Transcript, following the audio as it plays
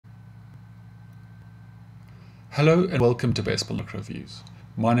Hello and welcome to Best Binocular Reviews.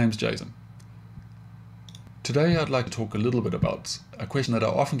 My name's Jason. Today I'd like to talk a little bit about a question that I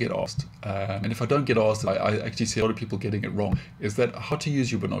often get asked, and if I don't get asked, I actually see a lot of people getting it wrong, is that how to use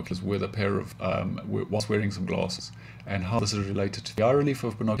your binoculars with a pair of, whilst wearing some glasses, and how this is related to the eye relief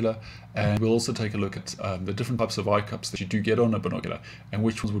of binocular, and we'll also take a look at the different types of eye cups that you do get on a binocular, and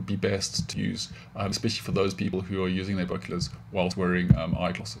which ones would be best to use, especially for those people who are using their binoculars whilst wearing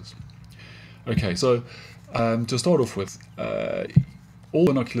eyeglasses. Okay, so to start off with, all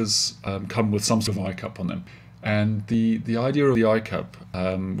binoculars come with some sort of eye cup on them, and the idea of the eye cup,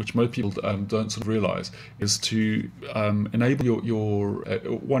 which most people don't sort of realize, is to enable your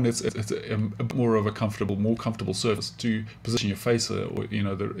one. It's a bit more of a more comfortable surface to position your face or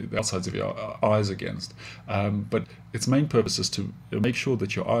the outsides of your eyes against. But its main purpose is to make sure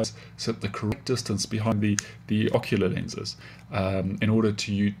that your eyes set the correct distance behind the ocular lenses in order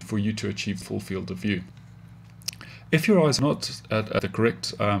for you to achieve full field of view. If your eyes are not at the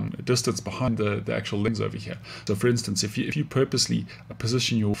correct distance behind the actual lens over here, so for instance, if you purposely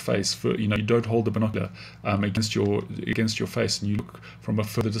position your face for, you don't hold the binocular against your face, and you look from a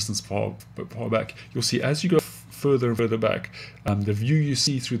further distance far back, you'll see as you go further and further back, the view you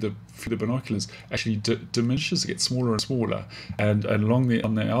see through the binoculars actually diminishes, it gets smaller and smaller, and on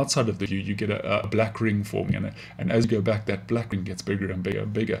the outside of the view you get a black ring forming, and as you go back, that black ring gets bigger and bigger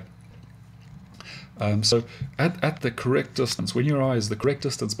and bigger. So at the correct distance, when your eye is the correct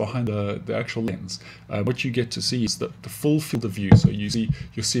distance behind the actual lens, what you get to see is the full field of view. So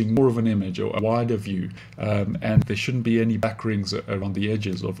you're seeing more of an image, or a wider view, and there shouldn't be any back rings around the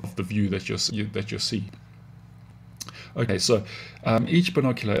edges of the view that you see. Okay, so each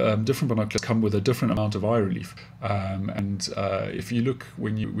binocular, different binoculars come with a different amount of eye relief, and if you look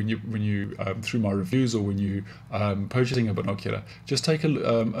when you through my reviews, or when you purchasing a binocular, just take a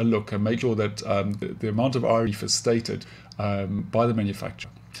look and make sure that the amount of eye relief is stated by the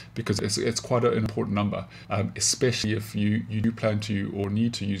manufacturer, because it's quite an important number, especially if you do plan to or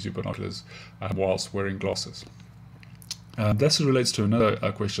need to use your binoculars whilst wearing glasses. This relates to another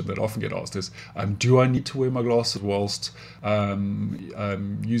question that I often get asked is, do I need to wear my glasses whilst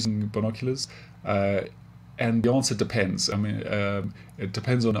using binoculars? And the answer depends. I mean, it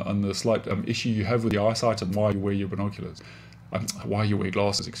depends on the slight issue you have with your eyesight and why you wear your binoculars. Why you wear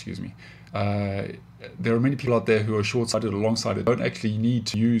glasses, excuse me. There are many people out there who are short-sighted or long-sighted, don't actually need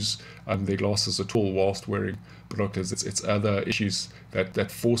to use their glasses at all whilst wearing binoculars. It's other issues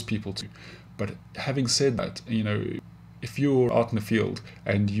that force people to. But having said that, if you're out in the field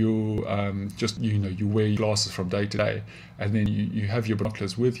and you you wear your glasses from day to day, and then you have your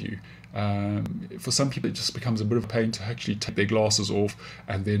binoculars with you, for some people it just becomes a bit of a pain to actually take their glasses off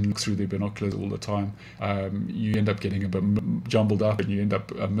and then look through their binoculars all the time. You end up getting a bit jumbled up, and you end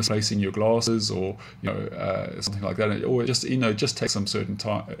up misplacing your glasses, or something like that, or just take some certain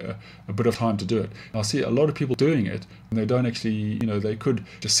time, a bit of time to do it. And I see a lot of people doing it, and they don't actually, they could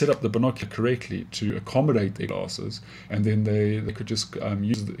just set up the binocular correctly to accommodate their glasses, and then they could just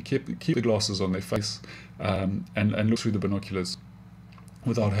keep the glasses on their face and look through the binoculars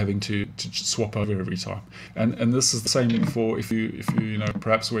without having to swap over every time. And this is the same for if you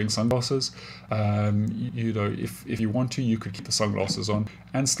perhaps wearing sunglasses. If you want to, you could keep the sunglasses on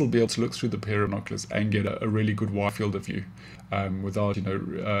and still be able to look through the pair of binoculars and get a really good wide field of view, without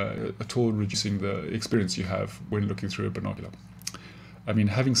at all reducing the experience you have when looking through a binocular. I mean,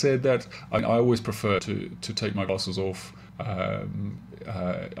 having said that, I always prefer to take my glasses off. I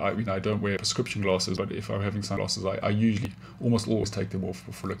don't wear prescription glasses, but if I'm having sunglasses, I usually almost always take them off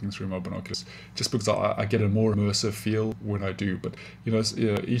before looking through my binoculars, just because I get a more immersive feel when I do. But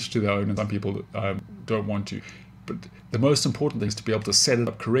each to their own, and some people don't want to. But the most important thing is to be able to set it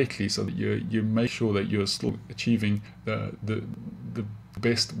up correctly, so that you make sure that you're still achieving the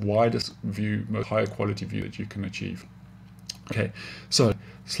best, widest view, most higher quality view that you can achieve. Okay, so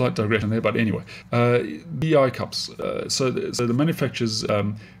slight digression there, but anyway, the eye cups. So the manufacturers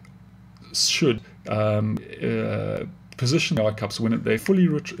should position the eye cups when they're fully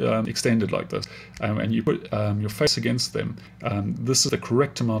extended like this, and you put your face against them. This is the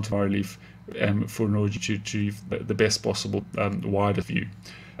correct amount of eye relief in order to achieve the best possible wider view,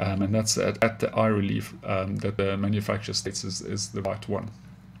 and that's at the eye relief that the manufacturer states is the right one.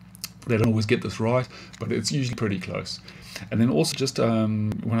 They don't always get this right, but it's usually pretty close. And then also, just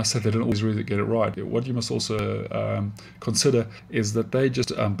when I say they don't always really get it right, what you must also consider is that they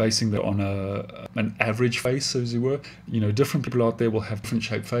just basing that on an average face, as you were. Different people out there will have different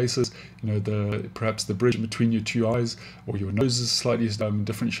shaped faces. Perhaps the bridge between your two eyes, or your nose is slightly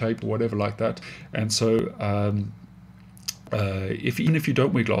different shape, or whatever like that. And so Even if you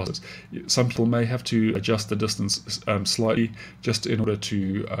don't wear glasses, some people may have to adjust the distance slightly just in order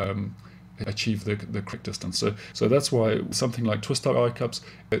to achieve the correct distance. So that's why something like twist up eye cups,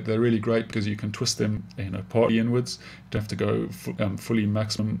 they're really great because you can twist them, partly inwards. You don't have to go fully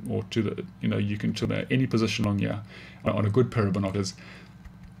maximum or to the, you can to any position along here. On a good pair of binoculars,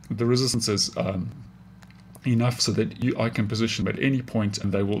 the resistance is enough so that I can position them at any point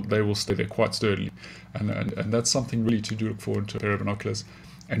and they will stay there quite sturdily, and that's something really to look forward to a pair of binoculars.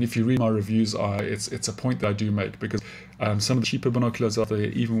 And if you read my reviews, it's a point that I do make, because some of the cheaper binoculars out there,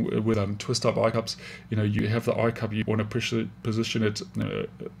 even with twist up eye cups, you have the eye cup, you want to position it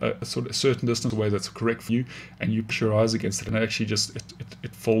a sort of certain distance away that's correct for you, and you push your eyes against it, and it actually just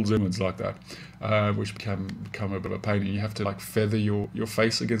it folds inwards like that, which become a bit of a pain, and you have to like feather your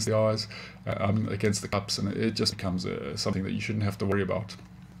face against the eyes, against the cups, and it just becomes something that you shouldn't have to worry about.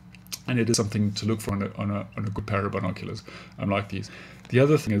 And it is something to look for on a good pair of binoculars like these. The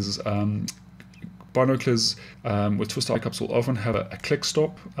other thing is binoculars with twist eye cups will often have a click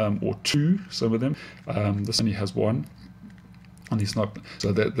stop or two, some of them. This only has one on these, not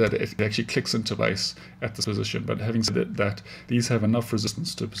so that it actually clicks into base at this position. But having said that, these have enough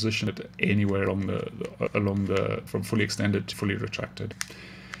resistance to position it anywhere along the from fully extended to fully retracted.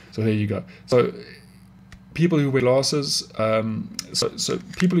 So there you go. So people who wear glasses, so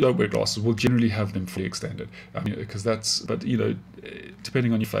people who don't wear glasses will generally have them fully extended. Because but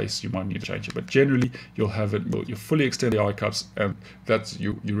depending on your face, you might need to change it. But generally, you'll have it. You'll fully extend the eye cups, and that's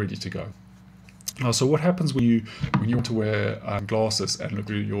you're ready to go. Now, so what happens when you want to wear glasses and look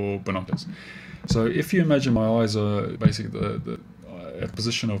through your binoculars? So if you imagine my eyes are basically the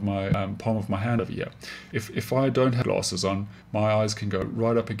position of my palm of my hand over here. If I don't have glasses on, my eyes can go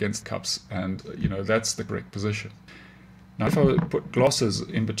right up against the cups, and that's the correct position. Now if I put glasses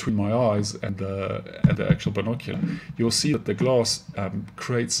in between my eyes and the actual binocular, you'll see that the glass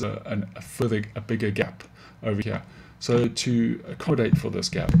creates a bigger gap over here. So to accommodate for this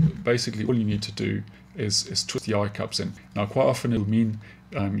gap, basically all you need to do is twist the eye cups in. Now quite often it'll mean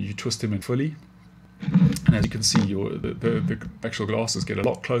you twist them in fully, and as you can see, the actual glasses get a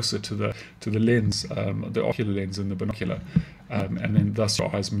lot closer to the lens, the ocular lens in the binocular, and then thus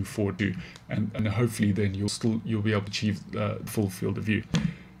your eyes move forward too, and hopefully then you'll be able to achieve the full field of view.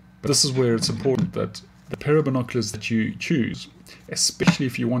 But this is where it's important that the pair of binoculars that you choose, especially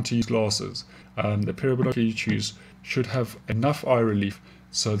if you want to use glasses, the pair of binoculars you choose should have enough eye relief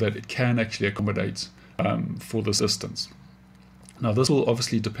so that it can actually accommodate for this distance. Now this will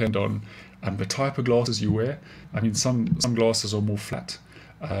obviously depend on the type of glasses you wear. Some glasses are more flat,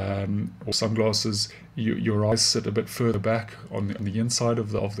 or some glasses your eyes sit a bit further back on the inside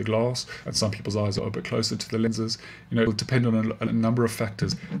of the glass, and some people's eyes are a bit closer to the lenses. It will depend on a number of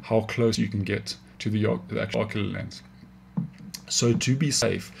factors how close you can get to the actual ocular lens. So to be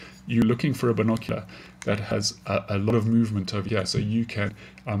safe, you're looking for a binocular that has a lot of movement over here, so you can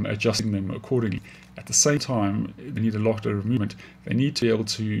adjusting them accordingly. At the same time, they need a lot of movement. They need to be able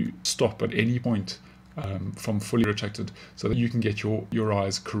to stop at any point from fully retracted, so that you can get your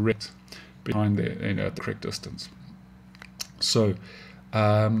eyes correct behind there at the correct distance. So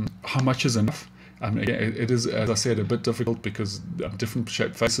how much is enough? Again, it is, as I said, a bit difficult because different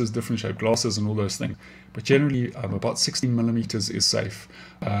shaped faces, different shaped glasses, and all those things. But generally, about 16 millimeters is safe.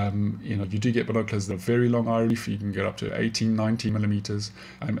 You do get binoculars that are very long eye relief. You can get up to 18, 19 millimeters.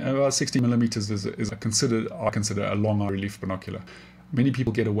 About 16 millimeters I consider a long eye relief binocular. Many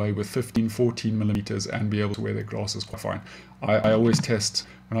people get away with 15, 14 millimeters and be able to wear their glasses quite fine. I always test,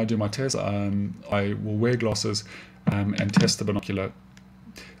 when I do my test, I will wear glasses and test the binocular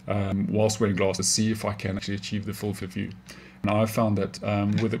whilst wearing glasses, see if I can actually achieve the full field view. And I've found that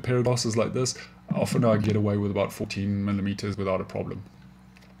with a pair of glasses like this, often I get away with about 14 millimeters without a problem.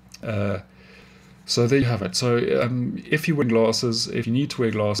 So there you have it. So if you wear glasses, if you need to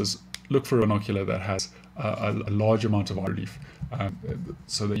wear glasses, look for a binocular that has a large amount of eye relief,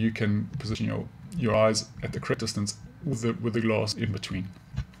 so that you can position your eyes at the correct distance with the glass in between.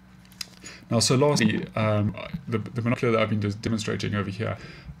 Now, so lastly, the binocular that I've been just demonstrating over here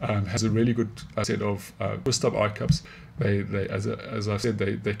has a really good set of twist-up eye cups. As I said,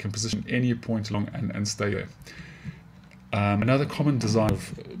 they can position any point along and stay there. Another common design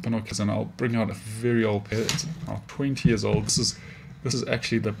of binoculars, and I'll bring out a very old pair. It's about 20 years old. This is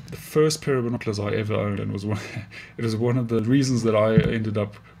actually the first pair of binoculars I ever owned, and it was one of the reasons that I ended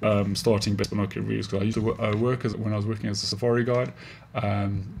up starting Best Binocular Reviews, because I used to work when I was working as a safari guide.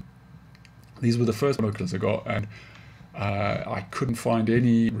 These were the first binoculars I got, and I couldn't find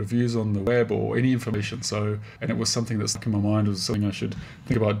any reviews on the web or any information, and it was something that stuck in my mind. It was something I should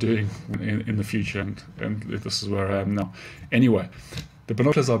think about doing in the future, and this is where I am now. Anyway, the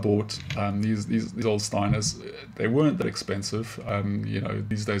binoculars I bought, these old Steiners, they weren't that expensive.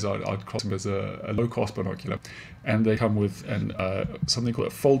 These days I'd class them as a low-cost binocular, and they come with something called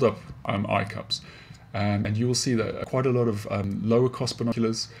a fold-up eye cups, and you will see that quite a lot of lower-cost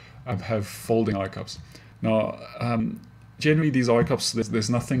binoculars have folding eye cups. Now, generally these eye cups, there's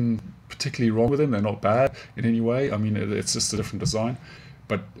nothing particularly wrong with them. They're not bad in any way. I mean, it's just a different design.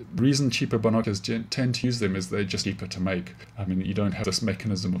 But the reason cheaper binoculars tend to use them is they're just cheaper to make. I mean, you don't have this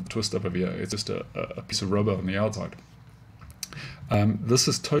mechanism of twist up over here. It's just a piece of rubber on the outside. This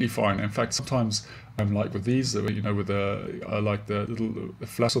is totally fine. In fact, sometimes like with these, with like the little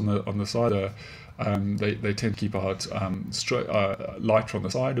flaps on the side, they tend to keep out light on the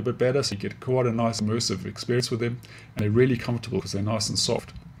side a bit better, so you get quite a nice immersive experience with them, and they're really comfortable because they're nice and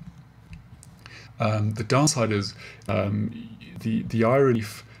soft. The downside is the eye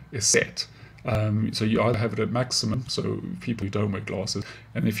relief is set. So you either have it at maximum, so people who don't wear glasses,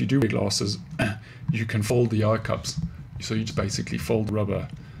 and if you do wear glasses, you can fold the eye cups. So you just basically fold the rubber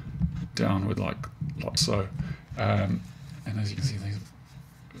down with like so, and as you can see,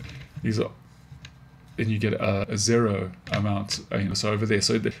 these are, and you get a zero amount, so over there.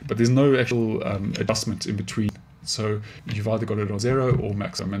 But there's no actual adjustment in between. So you've either got it on zero or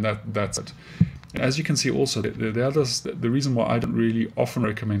maximum, and that's it. And as you can see, also the reason why I don't really often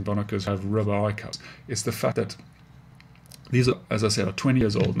recommend binoculars have rubber eye cups is the fact that these are, as I said, are 20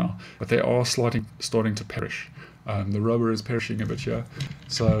 years old now, but they are starting to perish. The rubber is perishing a bit here,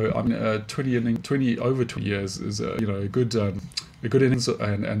 so I mean, over 20 years is a good innings,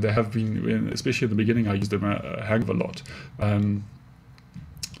 and they have been, especially in the beginning, I used them a hang of a lot.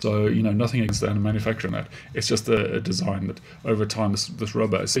 So nothing against the manufacturer on that. It's just a design that over time this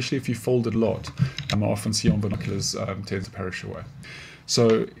rubber, especially if you fold it a lot, I often see on binoculars, tends to perish away.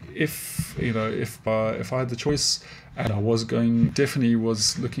 So if I had the choice, and I definitely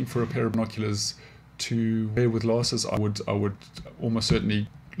was looking for a pair of binoculars to wear with glasses, I would almost certainly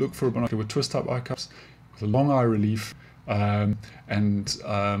look for a binocular with twist-up eye cups with a long eye relief, read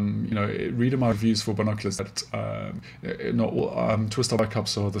my reviews for binoculars that not all twist-up eye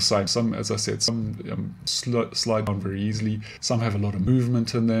cups are the same. Some, as I said, some slide down very easily. Some have a lot of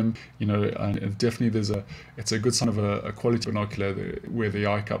movement in them. And definitely it's a good sign of a quality binocular where the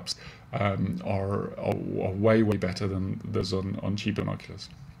eye cups are way better than those on cheap binoculars.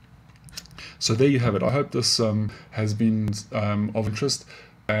 So there you have it. I hope this has been of interest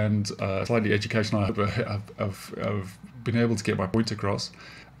and slightly educational. I hope I've been able to get my point across.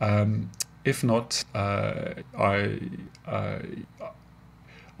 If not, I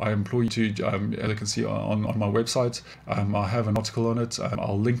implore you to, as you can see on my website, I have an article on it.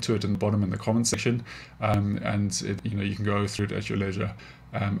 I'll link to it in the bottom in the comment section, you can go through it at your leisure,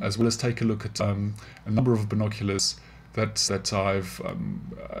 as well as take a look at a number of binoculars that I've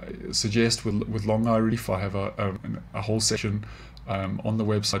suggest with long eye relief. I have a whole section on the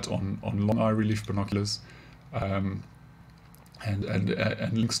website on long eye relief binoculars, and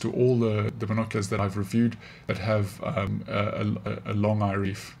links to all the binoculars that I've reviewed that have a long eye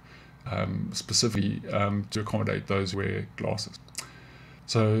relief, specifically to accommodate those who wear glasses.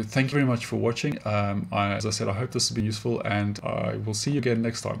 So thank you very much for watching. As I said, I hope this has been useful, and I will see you again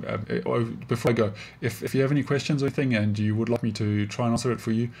next time. Before I go, if you have any questions or anything and you would like me to try and answer it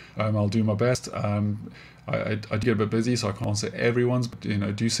for you, I'll do my best. I do get a bit busy, so I can't answer everyone's, but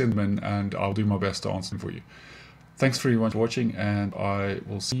do send them in and I'll do my best to answer them for you. Thanks very much for watching, and I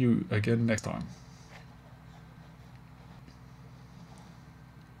will see you again next time.